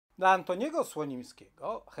Dla Antoniego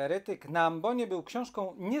Słonimskiego Heretyk na ambonie był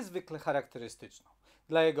książką niezwykle charakterystyczną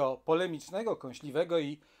dla jego polemicznego, kąśliwego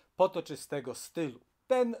i potoczystego stylu.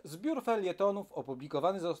 Ten zbiór felietonów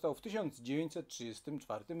opublikowany został w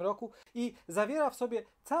 1934 roku i zawiera w sobie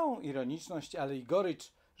całą ironiczność, ale i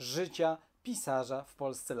gorycz życia pisarza w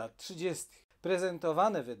Polsce lat 30.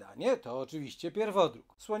 Prezentowane wydanie to oczywiście pierwodruk.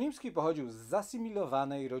 Słonimski pochodził z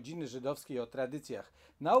zasymilowanej rodziny żydowskiej o tradycjach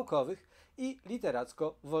naukowych i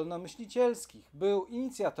literacko-wolnomyślicielskich. Był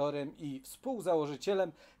inicjatorem i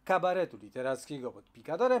współzałożycielem kabaretu literackiego pod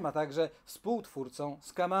Pikadorem, a także współtwórcą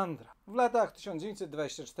Skamandra. W latach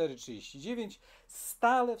 1924-39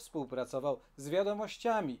 stale współpracował z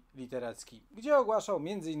wiadomościami literackimi, gdzie ogłaszał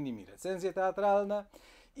m.in. recenzje teatralne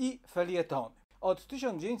i felietony. Od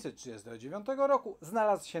 1939 roku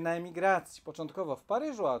znalazł się na emigracji, początkowo w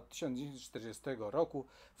Paryżu, a od 1940 roku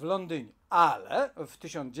w Londynie. Ale w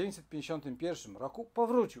 1951 roku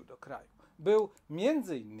powrócił do kraju. Był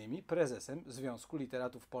m.in. prezesem Związku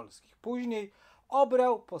Literatów Polskich. Później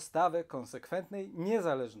obrał postawę konsekwentnej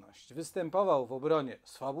niezależności. Występował w obronie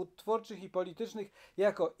swobód twórczych i politycznych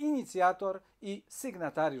jako inicjator i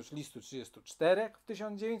sygnatariusz listu 34 w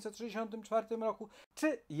 1964 roku,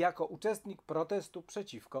 czy jako uczestnik protestu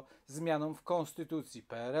przeciwko zmianom w konstytucji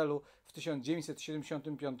PRL-u w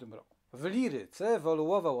 1975 roku. W liryce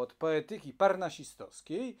ewoluował od poetyki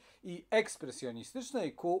parnasistowskiej i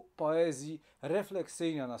ekspresjonistycznej ku poezji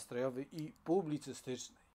refleksyjno-nastrojowej i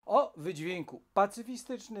publicystycznej, o wydźwięku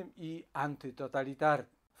pacyfistycznym i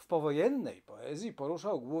antytotalitarnym. W powojennej poezji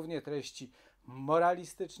poruszał głównie treści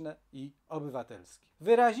moralistyczne i obywatelskie.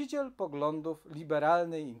 Wyraziciel poglądów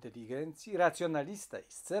liberalnej inteligencji, racjonalista i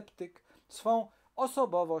sceptyk, swą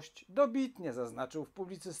osobowość dobitnie zaznaczył w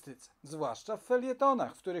publicystyce, zwłaszcza w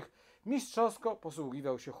felietonach, w których mistrzowsko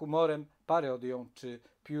posługiwał się humorem, parodią czy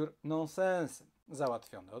pure nonsensem.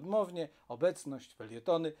 Załatwione odmownie, obecność,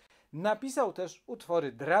 felietony. Napisał też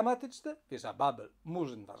utwory dramatyczne, Wieża Babel,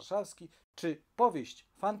 Murzyn Warszawski, czy powieść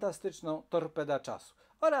fantastyczną Torpeda Czasu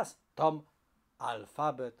oraz tom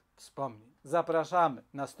Alfabet Wspomnień. Zapraszamy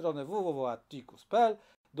na stronę www.atticus.pl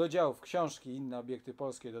do działów Książki i inne obiekty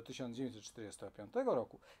polskie do 1945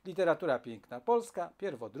 roku, Literatura piękna polska,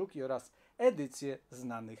 pierwodruki oraz edycje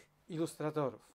znanych ilustratorów.